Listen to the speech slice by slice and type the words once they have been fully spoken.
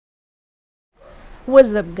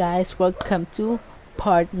What's up guys, welcome to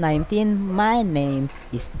part 19. My name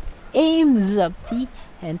is AimZapTea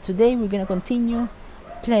and today we're gonna continue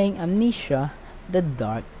playing Amnesia The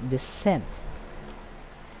Dark Descent.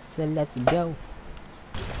 So let's go.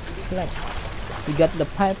 Like, we got the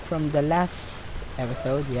pipe from the last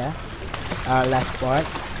episode, yeah, our last part.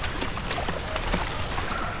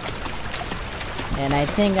 And I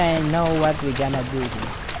think I know what we're gonna do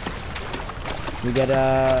here. We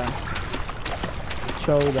gotta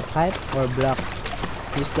throw the pipe or block.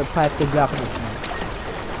 Use the pipe to block this one.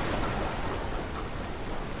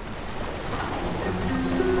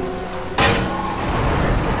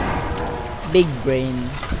 Big brain,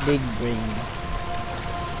 big brain.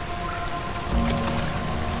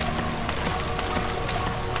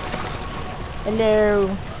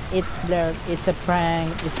 Hello, it's Blur. It's a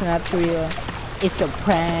prank. It's not real. It's a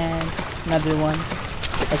prank. Another one.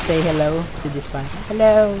 I say hello to this one.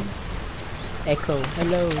 Hello. Echo.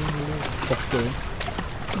 Hello. Hello. Just kidding.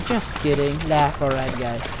 Just kidding. Laugh, alright,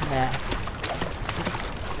 guys. Laugh.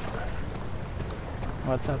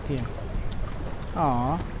 What's up here?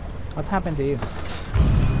 Aww. What happened to you?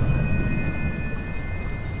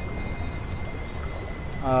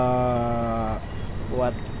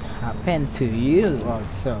 What happened to you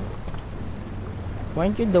also?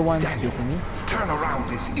 Weren't you the one kissing me? Turn around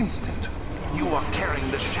this instant. You are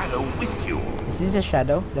carrying the shadow with you. Is this a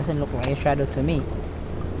shadow? Doesn't look like a shadow to me.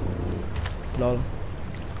 Lol.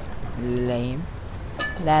 Lame.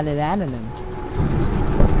 La la la la la.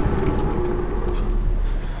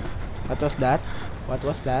 What was that? What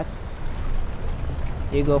was that?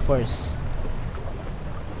 You go first.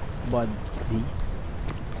 Buddy.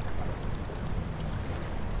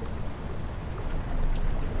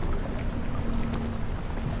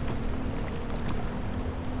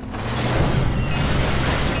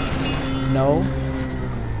 No.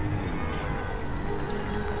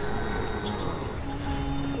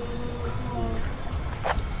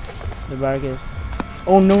 The Ragas.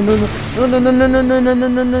 Oh no no no no no no no no no no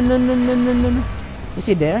no no no no no no no no. Is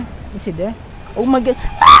he there? Is he there? Oh my god.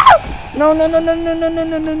 Ah! No no no no no no no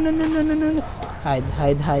no no no no no no no. Hide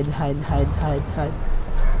hide hide hide hide hide hide.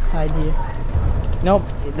 Hide here. Nope,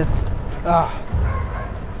 that's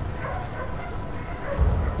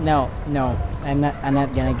No, no. I'm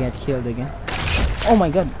not gonna get killed again. Oh my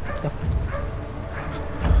god.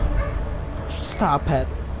 Stop it.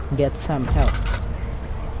 Get some help.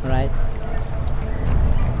 Right?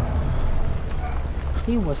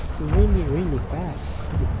 He was really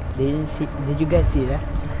fast. Did you guys see that?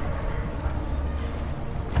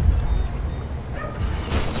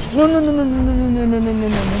 No no no no no no no no no no no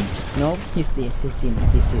no. No, he's there. He's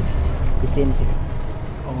in here.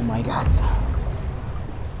 Oh my god.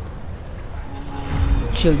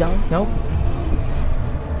 Chill down. Nope.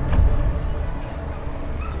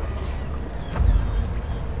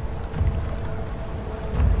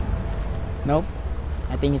 Nope.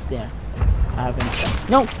 I think it's there. I haven't stopped.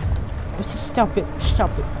 No! Stop it.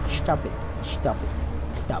 Stop it. Stop it. Stop it.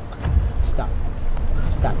 Stop. Stop.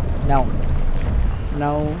 Stop. No.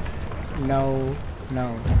 No. No.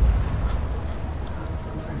 No.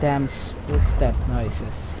 Damn footstep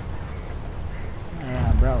noises.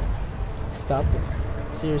 Yeah, bro. Stop it.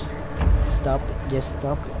 Seriously. Stop it. Just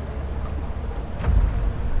stop it.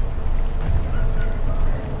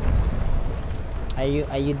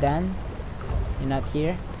 Are you done? You're not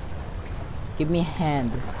here? Give me a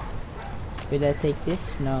hand. Will I take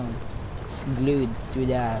this? No. It's glued to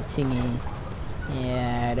the thingy.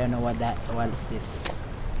 Yeah, I don't know what is this.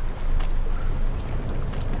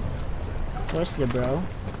 Where's the bro?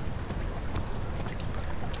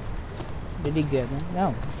 Really good, man.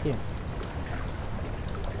 No, it's here.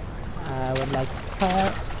 I would like to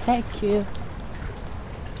thank you.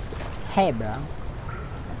 Hey bro.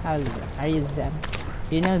 How's it? Are you Zap?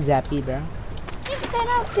 You know Zappy, bro? Yes, I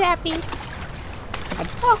know Zappy. I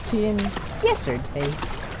talked to him yesterday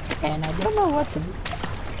and I don't know what to do.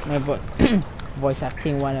 My voice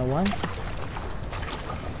acting 101.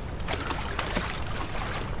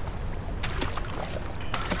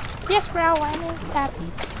 Yes bro, I know Zappy.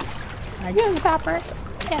 Are you Zapper?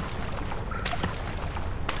 Yes.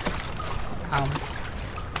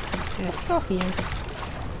 Let's go here.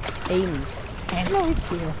 Aims. I know it's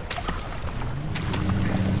here.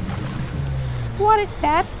 What is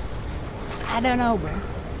that? I don't know, bro.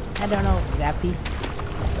 I don't know, Zappy.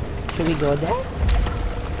 Should we go there?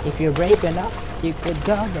 If you're brave enough, you could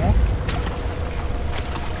go there.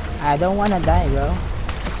 I don't wanna die, bro.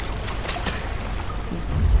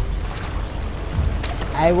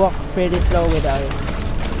 I walk pretty slow without you.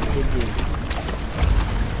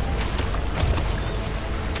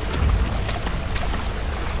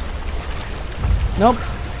 Nope.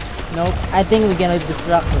 Nope. I think we're gonna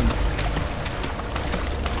distract him.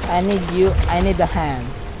 I need you. I need a hand.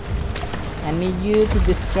 I need you to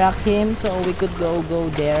distract him so we could go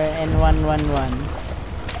there and run.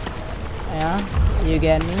 Yeah? You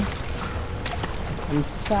get me? I'm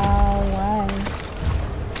sorry.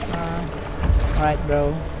 Alright,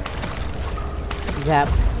 bro. Zap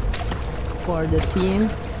for the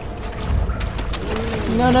team.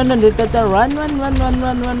 No, run to the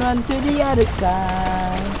other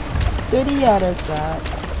side. To the other side.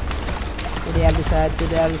 To the other side, to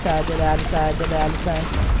the other side, to the other side, to the other side.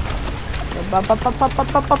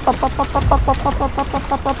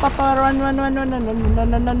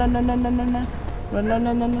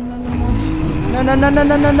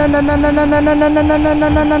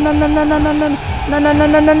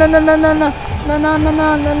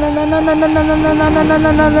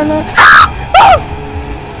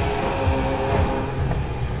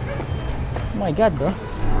 Oh my god, bro.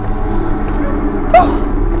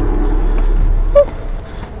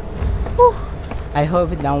 I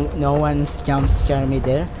hope no one's jump scare me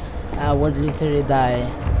there. I would literally die.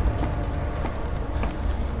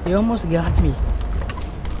 You almost got me.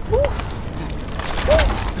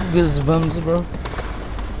 Goosebumps, bro.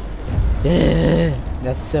 Yeah,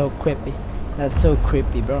 that's so creepy. That's so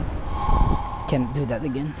creepy, bro. Can't do that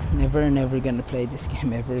again. Never gonna play this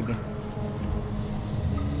game ever again.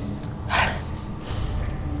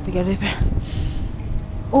 Take a rip.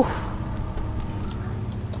 Oh.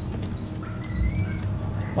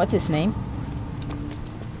 What's his name?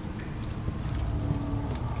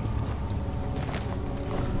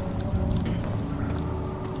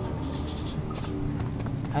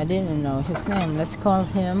 I didn't know his name. Let's call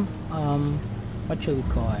him, what should we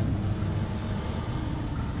call him?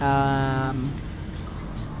 I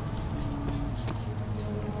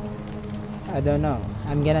don't know.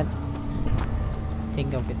 I'm gonna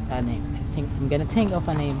think of a name. I'm gonna think of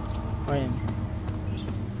a name for him.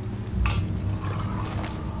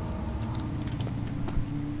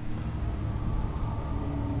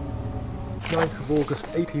 August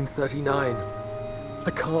 1839.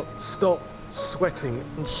 I can't stop sweating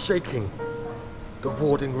and shaking. The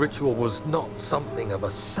warding ritual was not something of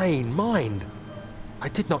a sane mind. I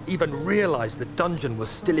did not even realize the dungeon was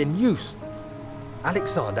still in use.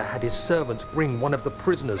 Alexander had his servants bring one of the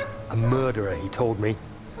prisoners, a murderer, he told me.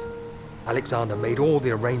 Alexander made all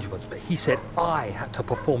the arrangements, but he said I had to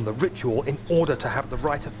perform the ritual in order to have the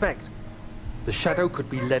right effect. The shadow could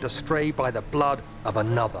be led astray by the blood of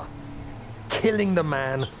another. Killing the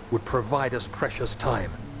man would provide us precious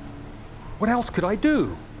time. What else could I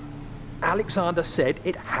do? Alexander said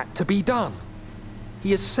it had to be done.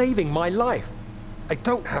 He is saving my life. I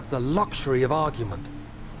don't have the luxury of argument.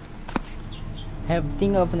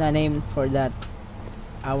 Think of a name for that.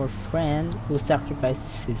 Our friend who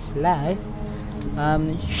sacrificed his life.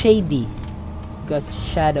 Shady. Because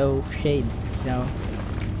shadow, shade, you know.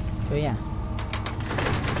 So yeah.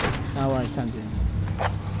 That's not what it's something.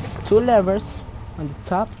 2 levers on the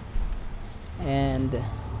top and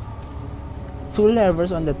 2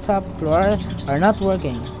 levers on the top floor are not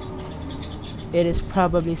working. It is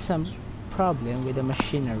probably some problem with the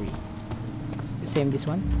machinery. Same this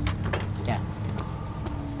one? Yeah.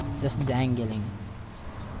 It's just dangling.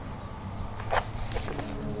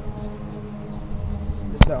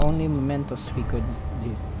 It's the only mementos we could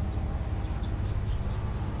do.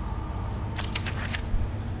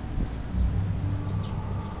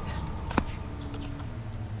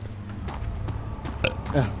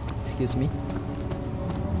 Excuse me.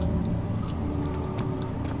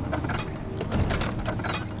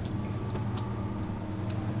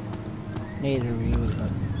 Later we will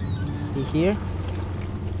see here.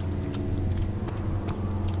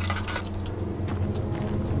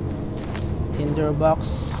 Tinder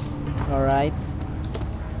box. Alright.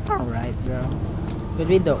 Alright, bro. Could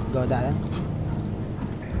we don't go that?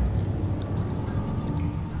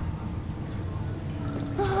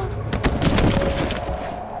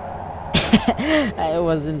 I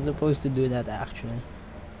wasn't supposed to do that actually.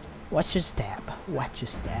 Watch your step. Watch your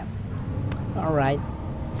step. Alright.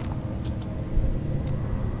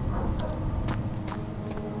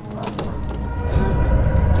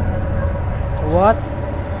 What?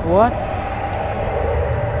 What?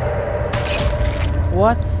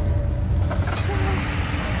 What?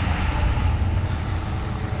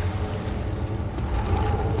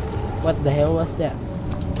 What the hell was that?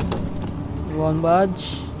 You won't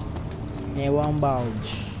budge? It won't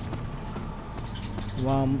bulge.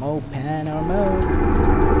 Won't open or move.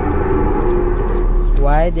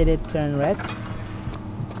 Why did it turn red?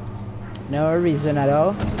 No reason at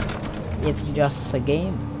all. It's just a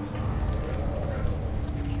game.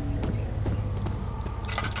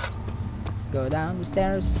 Go down the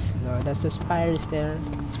stairs. Go down the spiral stair.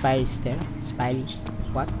 Spiral stair. Spiley.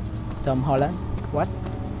 What? Tom Holland. What?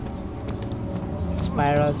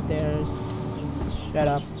 Spiral stairs. Shut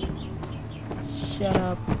up. Shut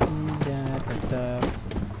up.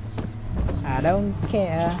 I don't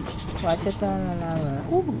care. Watch it.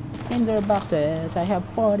 Ooh, Tinder boxes. I have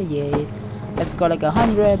 48. Let's go like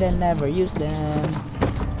 100 and never use them.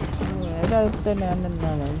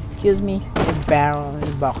 Excuse me. The barrel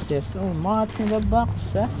in boxes. Oh, more Tinder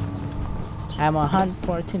boxes. I'm on hunt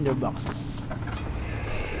for Tinder boxes.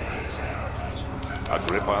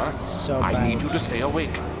 Agrippa, So I bad. need you to stay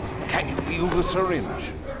awake. Can you feel the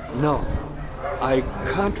syringe? No, I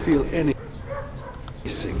can't feel anything.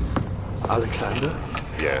 Alexander,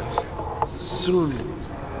 Yes. soon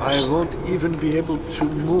I won't even be able to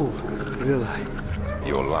move, will I?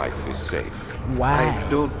 Your life is safe. Why? I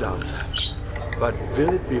don't doubt that. But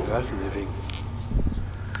will it be worth living?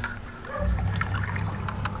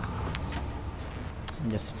 I'm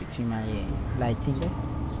just fixing my lighting there.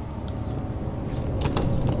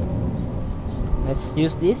 Let's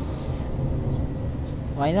use this.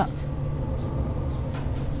 Why not?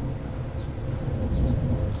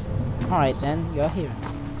 Alright then, go here.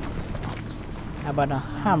 How about a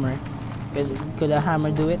hammer? Could a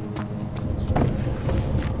hammer do it?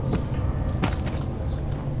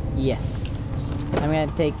 Yes. I'm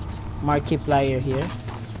gonna take Markiplier here.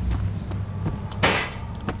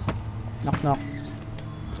 Knock knock.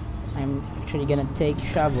 I'm actually gonna take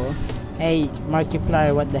shovel. Hey,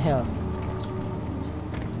 Markiplier, what the hell?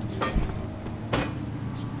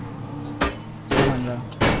 Come on, bro.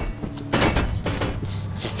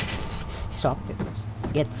 Stop it.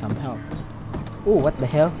 Get some help. Oh, what the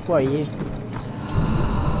hell? Who are you?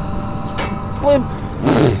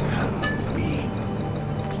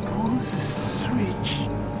 Who's the switch?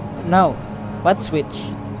 No. What switch?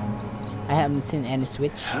 I haven't seen any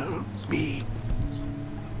switch. Help me.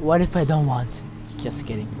 What if I don't want? Just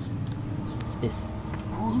kidding. What's this?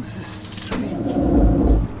 Who's the switch?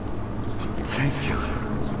 Thank you.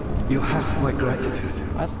 You have my gratitude.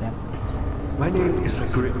 What's that? My name is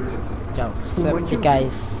Agrippa. Yo, What you-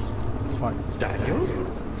 guys. What? Daniel?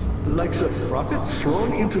 Like the prophet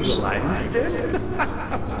thrown into the lion's den?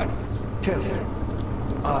 Tell me,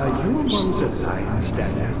 are you among the lions,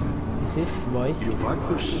 Daniel? Is this voice? You want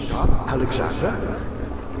to stop Alexander?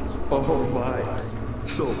 Oh my,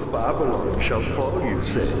 so Babylon shall fall, you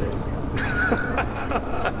say?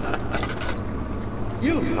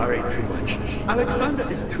 You worry too much. Alexander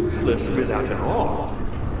is toothless without an arm.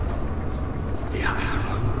 Yes,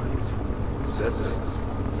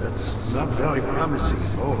 that's not very promising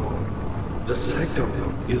at all. The sanctum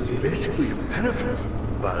is basically impenetrable,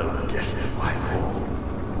 but guess why more?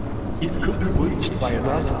 It could be breached by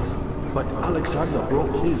another, but Alexander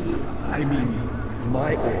broke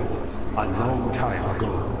my orb, a long time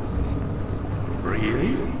ago.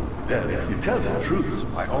 Really? Well, if you tell the truth,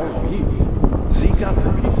 by all means, seek out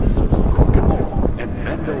the pieces of the broken orb and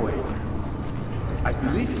mend away. I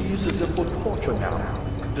believe he uses them for torture now.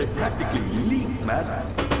 They practically leak matter,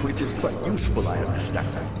 which is quite useful, I understand.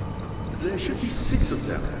 There should be 6 of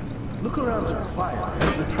them. Look around the choir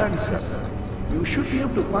and the transept. You should be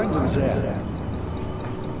able to find them there.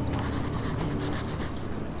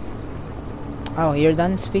 Oh, you're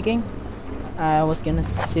done speaking? I was gonna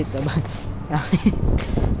sit about.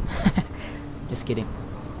 Just kidding.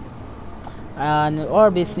 An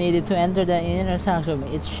orb is needed to enter the inner sanctum.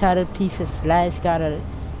 Its shattered pieces lie scattered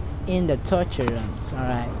in the torture rooms.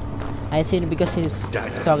 Alright. I see it because he's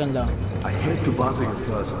talking low. I hate to bother you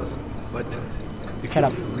further, but if Shut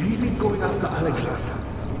you're up. really going after Alexander,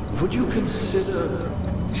 would you consider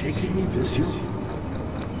taking me with you?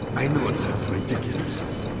 I know it sounds ridiculous.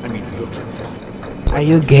 I mean, look at that. Are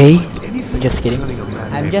you gay? Anything Just kidding. concerning a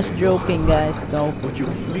man I'm named just joking, guys. Don't. Would you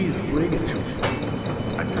please bring it to me?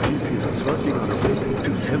 I believe he was working on a way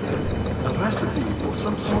to hemp, a recipe for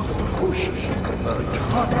some sort of potion, a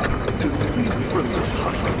tonic to free me from this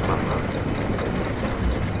husky mama.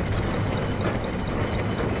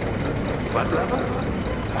 What,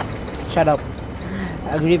 lover? Shut up.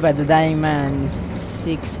 Agrippa, the dying man,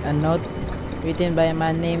 seeks a note written by a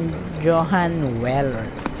man named Johann Weller.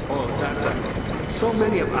 Oh, that. So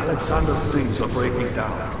many of Alexander's things are breaking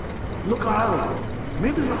down. Look around.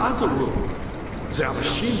 Maybe the other room. There are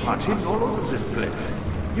machine parts hidden all over this place.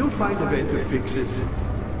 You'll find a way to fix it.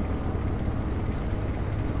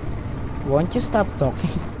 Won't you stop talking?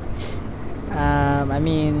 I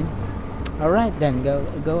mean, alright then,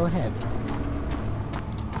 go ahead.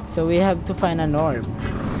 So we have to find an orb.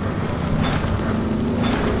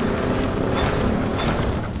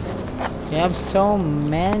 We have so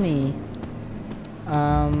many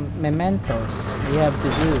mementos we have to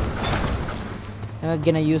do. I'm not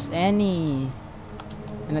gonna use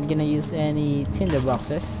any tinder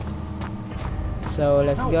boxes. So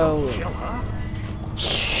let's go.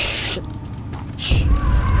 Shh. Shh.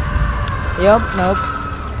 Yup, nope.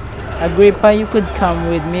 Agrippa, you could come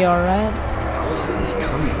with me, alright? Things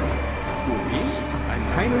coming. Who, me? I'm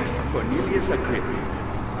Heinrich Cornelius Agrippa.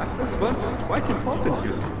 I was once quite important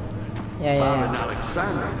here. Yeah, Baron yeah,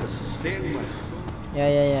 Alexander has sustained my soul.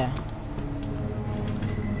 yeah.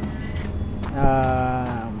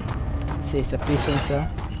 It's a prison cell.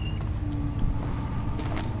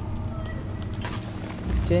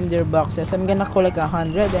 Tinder boxes. I'm gonna collect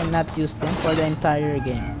 100 and not use them for the entire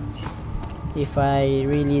game if I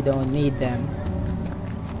really don't need them.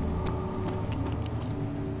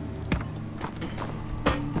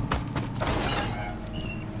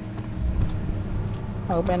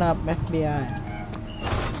 Open up, FBI.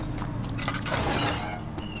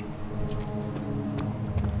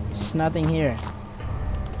 There's nothing here.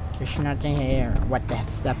 There's nothing here.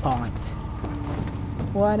 What's the point?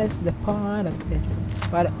 What is the point of this?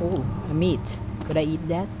 What? Oh, a meat. Could I eat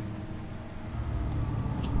that?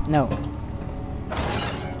 No.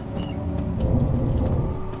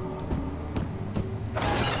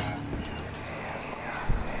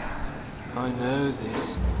 I know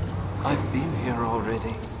this. I've been here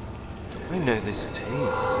already. I know this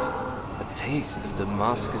taste. A taste of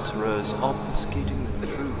Damascus rose obfuscating the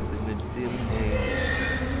truth in a dim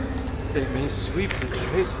haze. They may sweep the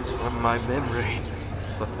traces from my memory,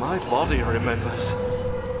 but my body remembers.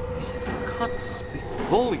 These cuts speak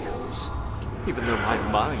volumes, even though my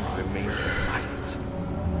mind remains silent.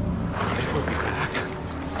 They will be back.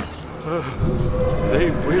 They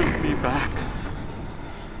will be back.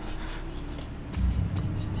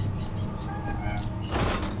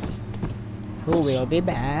 Who will be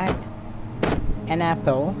back? An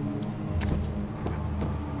apple.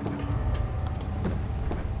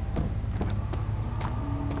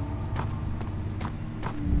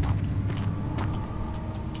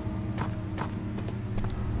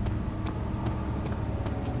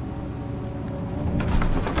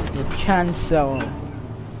 The chancel.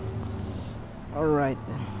 Alright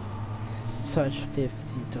then. Such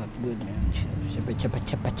 50 thought good man.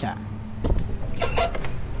 Chapa.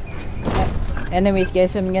 Anyways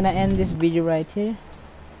guys, I'm gonna end this video right here.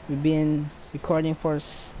 We've been recording for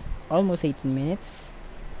almost 18 minutes.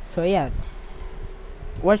 So yeah,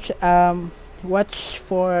 watch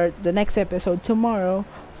for the next episode tomorrow,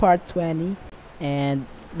 part 20. And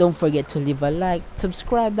don't forget to leave a like,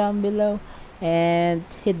 subscribe down below, and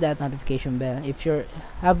hit that notification bell if you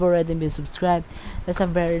have already been subscribed. That's a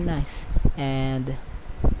very nice. And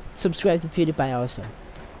subscribe to PewDiePie also.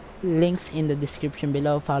 Links in the description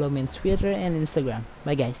below. Follow me on Twitter and Instagram.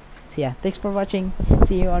 Bye guys. So yeah, thanks for watching.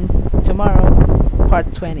 See you on tomorrow,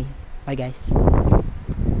 part 20. Bye guys.